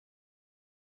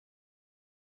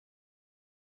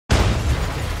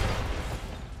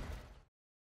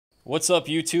What's up,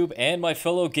 YouTube and my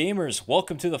fellow gamers?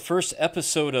 Welcome to the first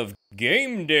episode of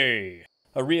Game Day,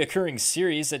 a reoccurring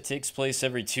series that takes place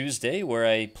every Tuesday where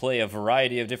I play a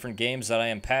variety of different games that I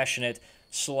am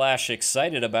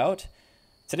passionate/excited about.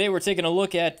 Today we're taking a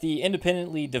look at the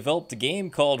independently developed game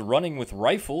called Running with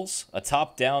Rifles, a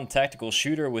top-down tactical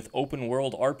shooter with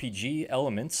open-world RPG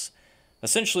elements.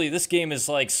 Essentially, this game is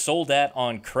like sold at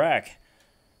on crack.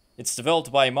 It's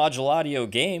developed by Modulaatio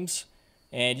Games,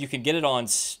 and you can get it on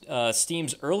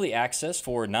Steam's Early Access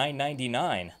for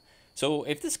 $9.99. So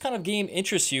if this kind of game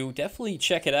interests you, definitely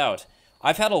check it out.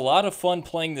 I've had a lot of fun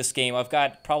playing this game. I've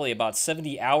got probably about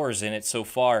 70 hours in it so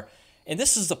far. And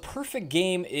this is the perfect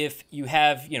game if you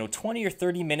have, 20 or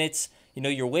 30 minutes.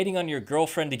 You're waiting on your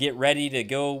girlfriend to get ready to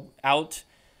go out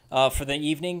for the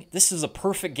evening. This is a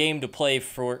perfect game to play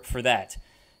for that.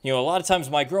 A lot of times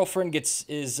my girlfriend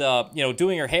is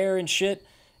doing her hair and shit.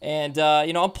 And,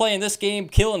 I'm playing this game,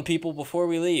 killing people before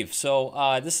we leave.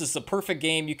 So this is the perfect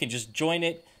game. You can just join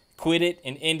it, quit it,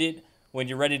 and end it when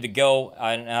you're ready to go.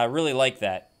 And I really like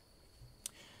that.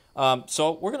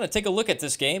 So we're going to take a look at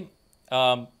this game.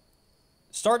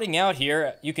 Starting out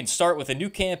here, you can start with a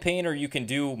new campaign or you can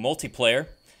do multiplayer.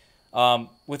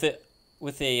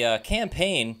 With a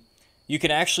campaign, you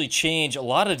can actually change a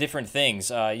lot of different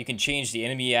things. You can change the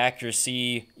enemy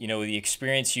accuracy, the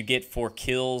experience you get for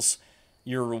kills,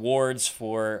 your rewards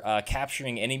for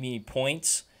capturing enemy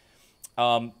points,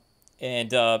 and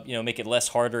make it less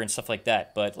harder and stuff like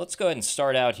that. But let's go ahead and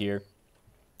start out here.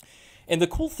 And the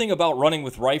cool thing about Running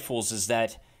with Rifles is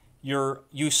that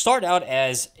you start out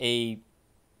as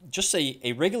just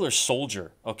a regular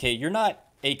soldier. Okay, you're not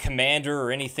a commander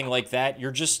or anything like that. You're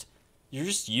just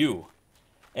you,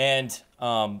 and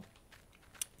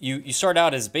you start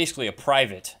out as basically a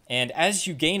private. And as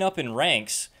you gain up in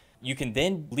ranks, you can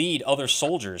then lead other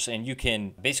soldiers, and you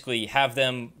can basically have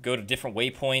them go to different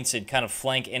waypoints and kind of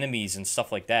flank enemies and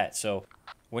stuff like that. So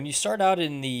when you start out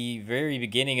in the very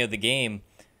beginning of the game,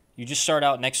 you just start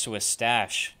out next to a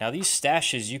stash. Now these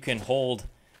stashes you can hold,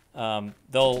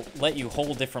 they'll let you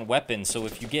hold different weapons. So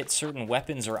if you get certain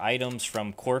weapons or items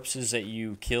from corpses that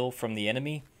you kill from the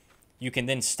enemy, you can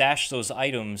then stash those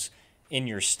items in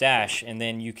your stash, and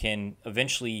then you can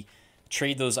eventually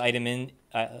trade those items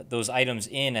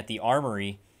in at the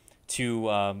armory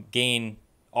to gain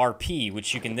RP,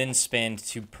 which you can then spend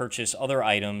to purchase other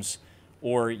items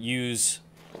or use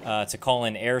to call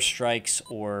in airstrikes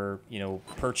or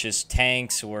purchase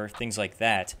tanks or things like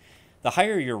that. The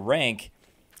higher your rank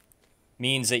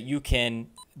means that you can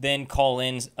then call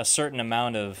in a certain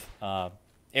amount of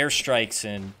airstrikes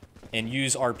and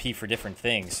use RP for different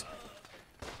things.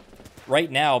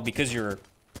 Right now, because you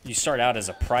start out as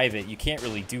a private, you can't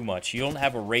really do much. You don't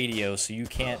have a radio, so you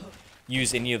can't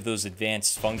use any of those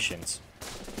advanced functions.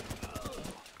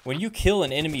 When you kill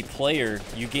an enemy player,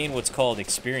 you gain what's called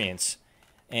experience,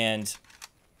 and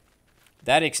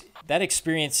that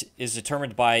experience is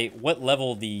determined by what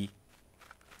level the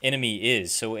enemy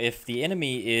is. So if the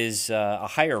enemy is a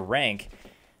higher rank,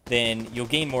 then you'll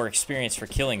gain more experience for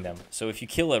killing them. So if you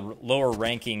kill a lower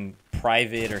ranking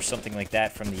private or something like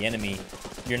that from the enemy,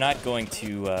 you're not going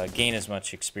to gain as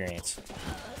much experience.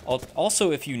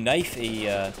 Also, if you knife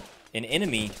an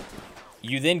enemy,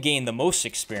 you then gain the most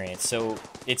experience. So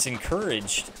it's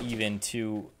encouraged even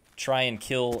to try and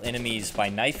kill enemies by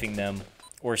knifing them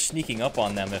or sneaking up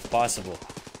on them if possible.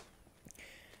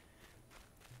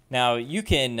 Now, you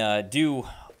can do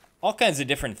all kinds of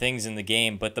different things in the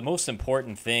game, but the most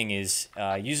important thing is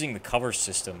using the cover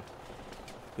system.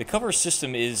 The cover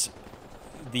system is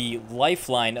the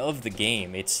lifeline of the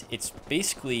game. It's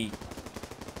basically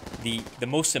the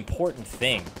most important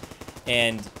thing,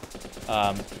 and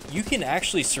you can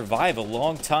actually survive a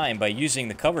long time by using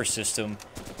the cover system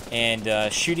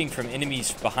and shooting from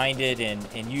enemies behind it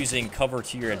and using cover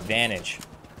to your advantage.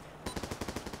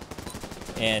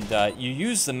 And you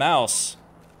use the mouse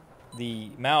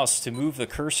to move the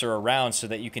cursor around so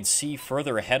that you can see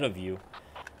further ahead of you,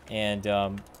 and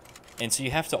so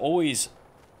you have to always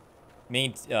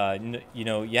you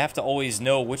have to always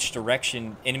know which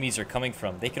direction enemies are coming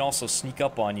from. They can also sneak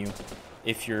up on you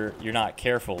if you're not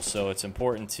careful, so it's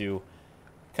important to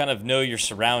kind of know your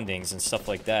surroundings and stuff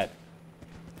like that.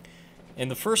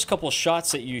 And the first couple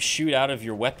shots that you shoot out of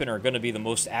your weapon are going to be the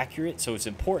most accurate, so it's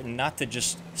important not to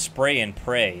just spray and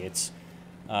pray. It's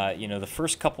the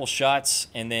first couple shots,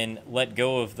 and then let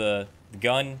go of the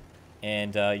gun,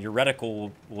 and your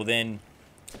reticle will then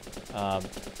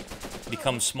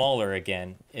become smaller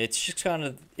again. It's just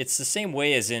it's the same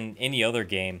way as in any other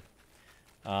game,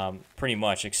 pretty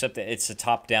much, except that it's a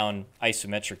top-down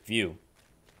isometric view.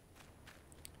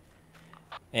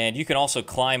 And you can also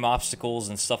climb obstacles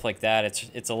and stuff like that.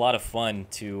 It's a lot of fun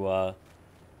to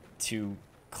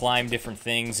climb different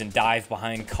things and dive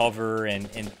behind cover and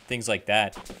things like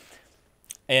that.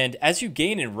 And as you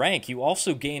gain in rank, you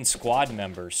also gain squad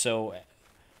members. So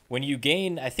when you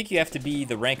gain, I think you have to be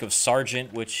the rank of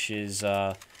sergeant, which is,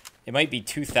 it might be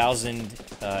 2,000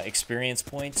 experience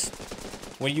points.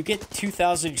 When you get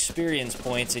 2,000 experience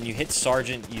points and you hit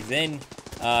sergeant, you then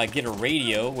get a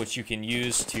radio, which you can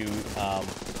use to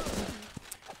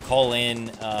call in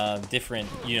different,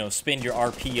 spend your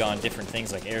RP on different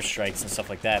things like airstrikes and stuff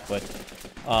like that. But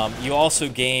you also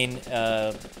gain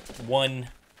one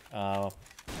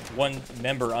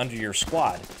member under your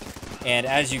squad. And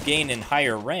as you gain in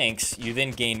higher ranks, you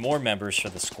then gain more members for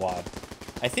the squad.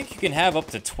 I think you can have up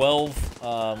to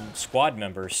 12 squad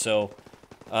members. So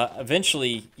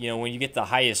eventually, when you get the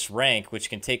highest rank, which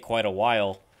can take quite a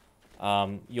while,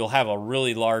 you'll have a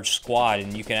really large squad,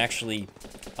 and you can actually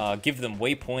give them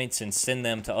waypoints and send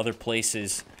them to other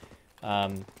places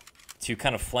to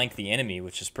kind of flank the enemy,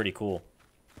 which is pretty cool.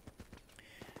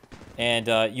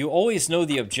 And you always know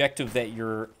the objective that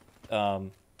your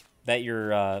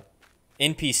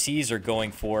NPCs are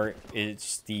going for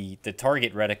is the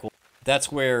target reticle.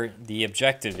 That's where the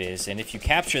objective is, and if you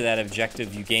capture that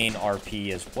objective, you gain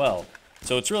RP as well.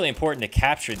 So it's really important to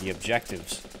capture the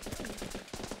objectives.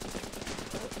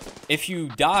 If you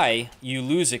die, you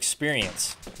lose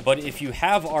experience, but if you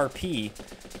have RP,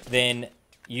 then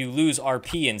you lose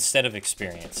RP instead of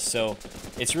experience. So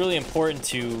it's really important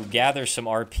to gather some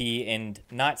RP and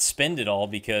not spend it all,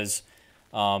 because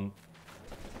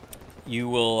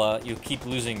you'll keep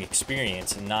losing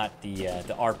experience and not the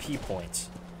RP points.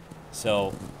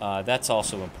 So that's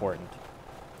also important.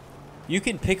 You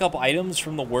can pick up items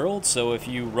from the world, so if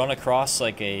you run across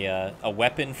like a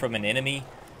weapon from an enemy,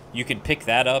 you can pick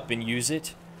that up and use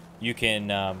it. You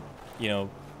can,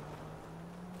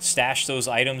 stash those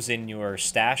items in your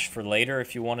stash for later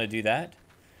if you want to do that.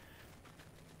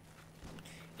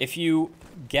 If you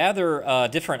gather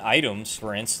different items,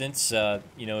 for instance,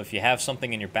 if you have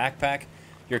something in your backpack,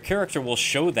 your character will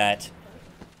show that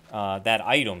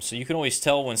item. So you can always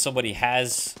tell when somebody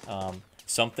has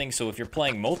something. So if you're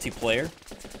playing multiplayer,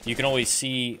 you can always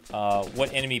see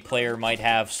what enemy player might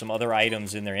have some other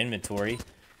items in their inventory.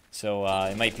 So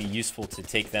it might be useful to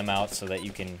take them out so that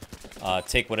you can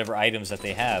take whatever items that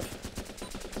they have.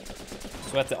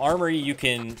 So at the armory, you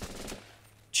can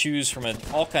choose from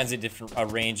all kinds of a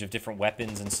range of different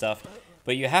weapons and stuff.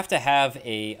 But you have to have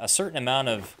a certain amount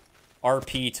of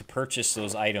RP to purchase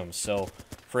those items. So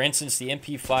for instance, the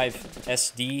MP5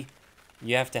 SD,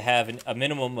 you have to have a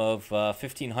minimum of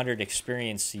 1,500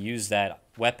 experience to use that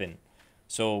weapon.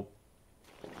 So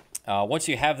once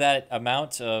you have that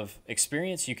amount of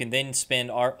experience, you can then spend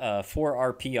 4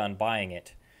 RP on buying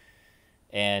it,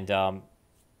 and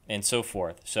so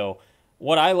forth. So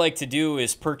what I like to do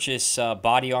is purchase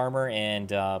body armor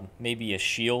and maybe a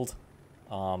shield.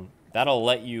 That'll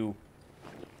let you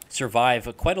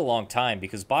survive quite a long time,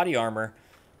 because body armor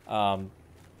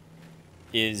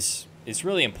is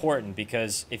really important,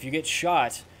 because if you get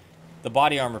shot, the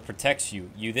body armor protects you.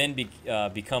 You then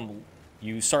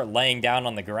you start laying down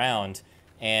on the ground,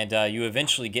 and you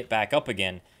eventually get back up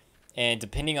again. And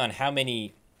depending on how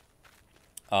many,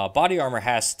 body armor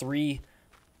has three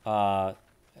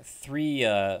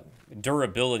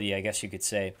durability, I guess you could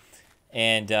say.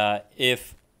 And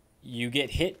if you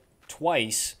get hit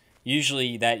twice,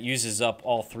 usually that uses up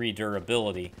all 3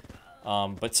 durability.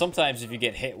 But sometimes if you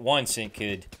get hit once, it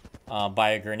could,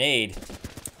 by a grenade,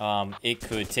 it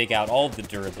could take out all of the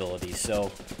durability.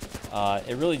 So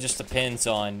it really just depends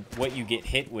on what you get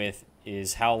hit with,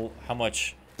 is how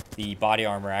much the body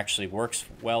armor actually works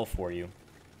well for you.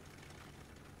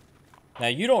 Now,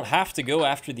 you don't have to go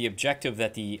after the objective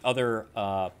that your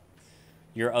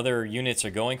other units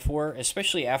are going for,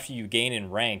 especially after you gain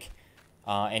in rank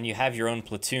and you have your own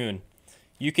platoon.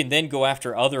 You can then go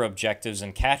after other objectives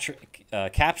and capture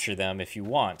them if you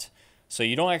want. So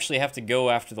you don't actually have to go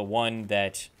after the one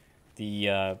that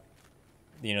the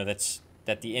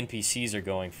NPCs are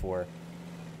going for.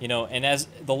 And as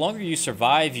the longer you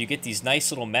survive, you get these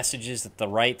nice little messages at the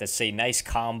right that say "nice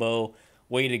combo,"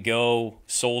 "way to go,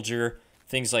 soldier,"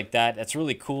 things like that. That's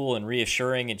really cool and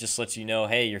reassuring. It just lets you know,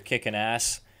 hey, you're kicking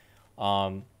ass.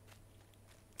 And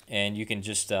you can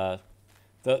just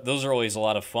those are always a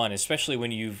lot of fun, especially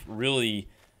when you've really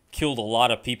killed a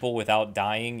lot of people without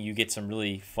dying. You get some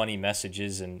really funny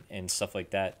messages and stuff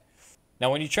like that.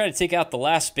 Now, when you try to take out the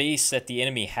last base that the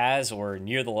enemy has, or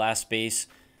near the last base,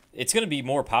 it's going to be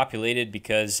more populated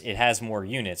because it has more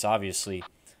units, obviously.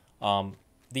 The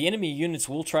enemy units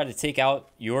will try to take out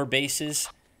your bases,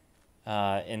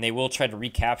 and they will try to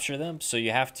recapture them. So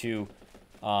you have to,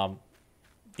 the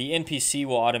NPC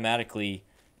will automatically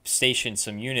station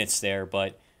some units there,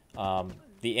 but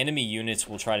the enemy units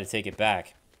will try to take it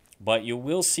back. But you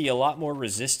will see a lot more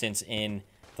resistance in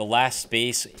the last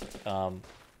base,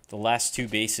 the last 2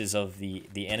 bases of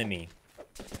the enemy.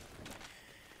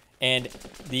 And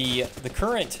the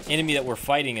current enemy that we're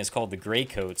fighting is called the Gray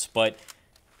Coats, but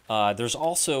there's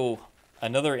also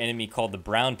another enemy called the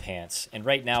Brown Pants. And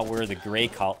right now we're the Gray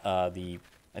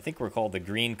I think we're called the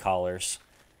Green Collars.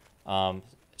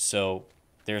 So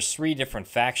there's 3 different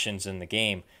factions in the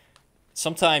game.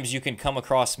 Sometimes you can come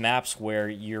across maps where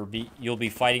you'll be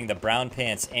fighting the Brown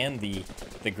Pants and the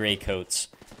Gray Coats,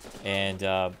 and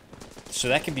so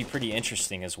that can be pretty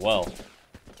interesting as well.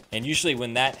 And usually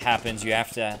when that happens, you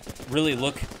have to really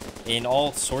look in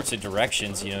all sorts of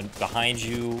directions, you know, behind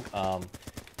you,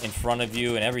 in front of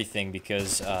you, and everything,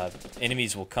 because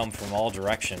enemies will come from all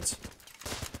directions.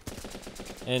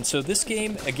 And so this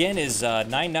game, again, is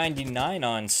 $9.99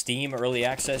 on Steam Early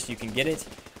Access. You can get it.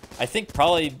 I think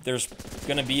probably there's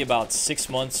going to be about 6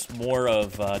 months more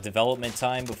of development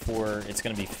time before it's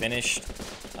going to be finished.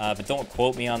 But don't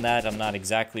quote me on that. I'm not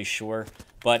exactly sure.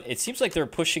 But it seems like they're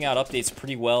pushing out updates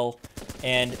pretty well.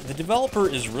 And the developer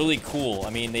is really cool. I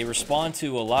mean, they respond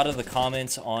to a lot of the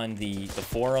comments on the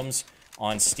forums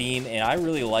on Steam, and I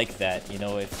really like that. You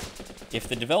know, if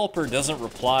the developer doesn't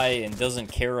reply and doesn't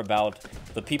care about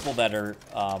the people that are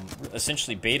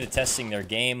essentially beta testing their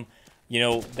game, you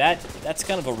know, that's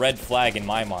kind of a red flag in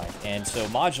my mind. And so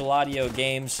Modulaatio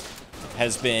Games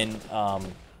has been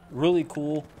really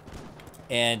cool,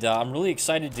 and I'm really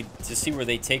excited to see where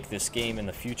they take this game in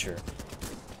the future.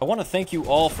 I want to thank you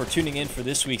all for tuning in for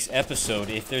this week's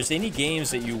episode. If there's any games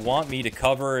that you want me to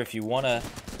cover, if you want to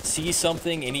see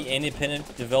something, any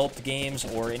independent developed games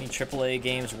or any AAA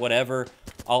games, whatever,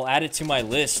 I'll add it to my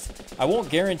list. I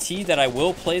won't guarantee that I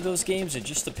will play those games. It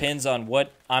just depends on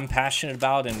what I'm passionate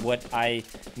about and what I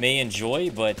may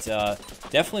enjoy, but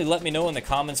definitely let me know in the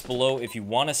comments below if you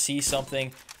want to see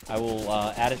something. I will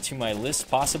add it to my list,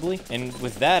 possibly. And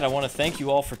with that, I want to thank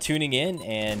you all for tuning in,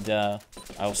 and I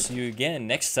will see you again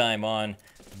next time on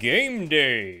Game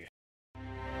Day.